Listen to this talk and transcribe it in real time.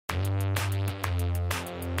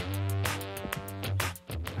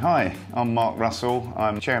Hi, I'm Mark Russell.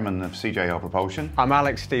 I'm Chairman of CJR Propulsion. I'm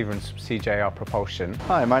Alex Stevens from CJR Propulsion.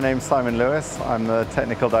 Hi, my name's Simon Lewis. I'm the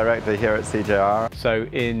Technical Director here at CJR. So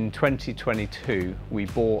in 2022 we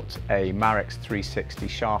bought a Marex 360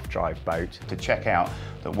 shaft drive boat. To check out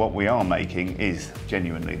that what we are making is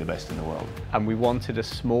genuinely the best in the world. And we wanted a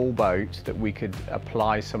small boat that we could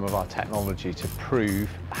apply some of our technology to prove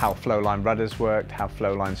how flowline rudders worked, how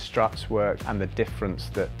flowline struts worked, and the difference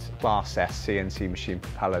that Class S CNC machine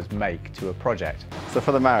propellers make to a project. So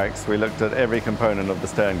for the Marex, we looked at every component of the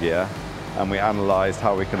stern gear and we analysed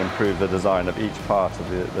how we can improve the design of each part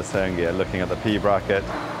of the stern gear, looking at the P-bracket,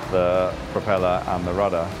 the propeller and the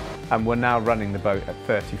rudder. And we're now running the boat at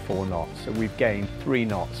 34 knots. So we've gained 3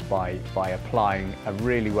 knots by applying a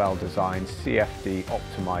really well-designed CFD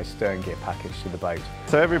optimised stern gear package to the boat.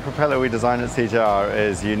 So every propeller we design at CJR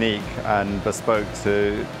is unique and bespoke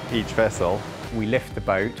to each vessel. We lift the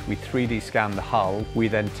boat, we 3D scan the hull, we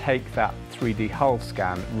then take that 3D hull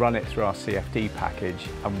scan, run it through our CFD package,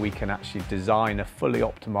 and we can actually design a fully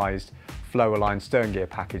optimised flow-aligned stern gear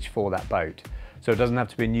package for that boat. So it doesn't have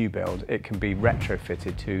to be a new build, it can be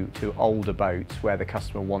retrofitted to older boats where the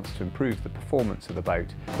customer wants to improve the performance of the boat.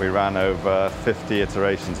 We ran over 50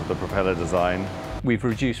 iterations of the propeller design. We've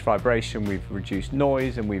reduced vibration, we've reduced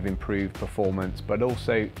noise, and we've improved performance, but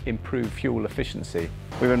also improved fuel efficiency.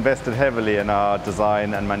 We've invested heavily in our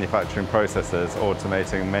design and manufacturing processes,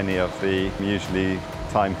 automating many of the usually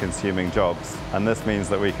time-consuming jobs. And this means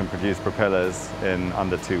that we can produce propellers in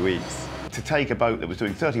under 2 weeks. To take a boat that was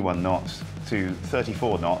doing 31 knots to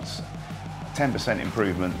 34 knots, 10%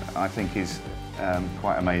 improvement, I think is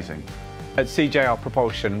quite amazing. At CJR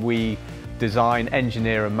Propulsion, we design,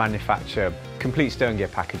 engineer and manufacture complete stern gear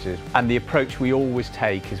packages, and the approach we always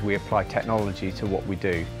take is we apply technology to what we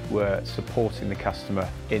do. We're supporting the customer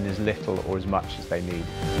in as little or as much as they need.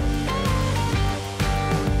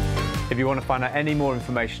 If you want to find out any more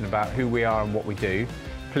information about who we are and what we do,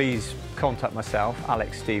 please contact myself,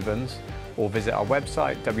 Alex Stevens, or visit our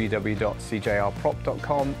website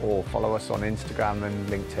www.cjrprop.com, or follow us on Instagram and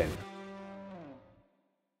LinkedIn.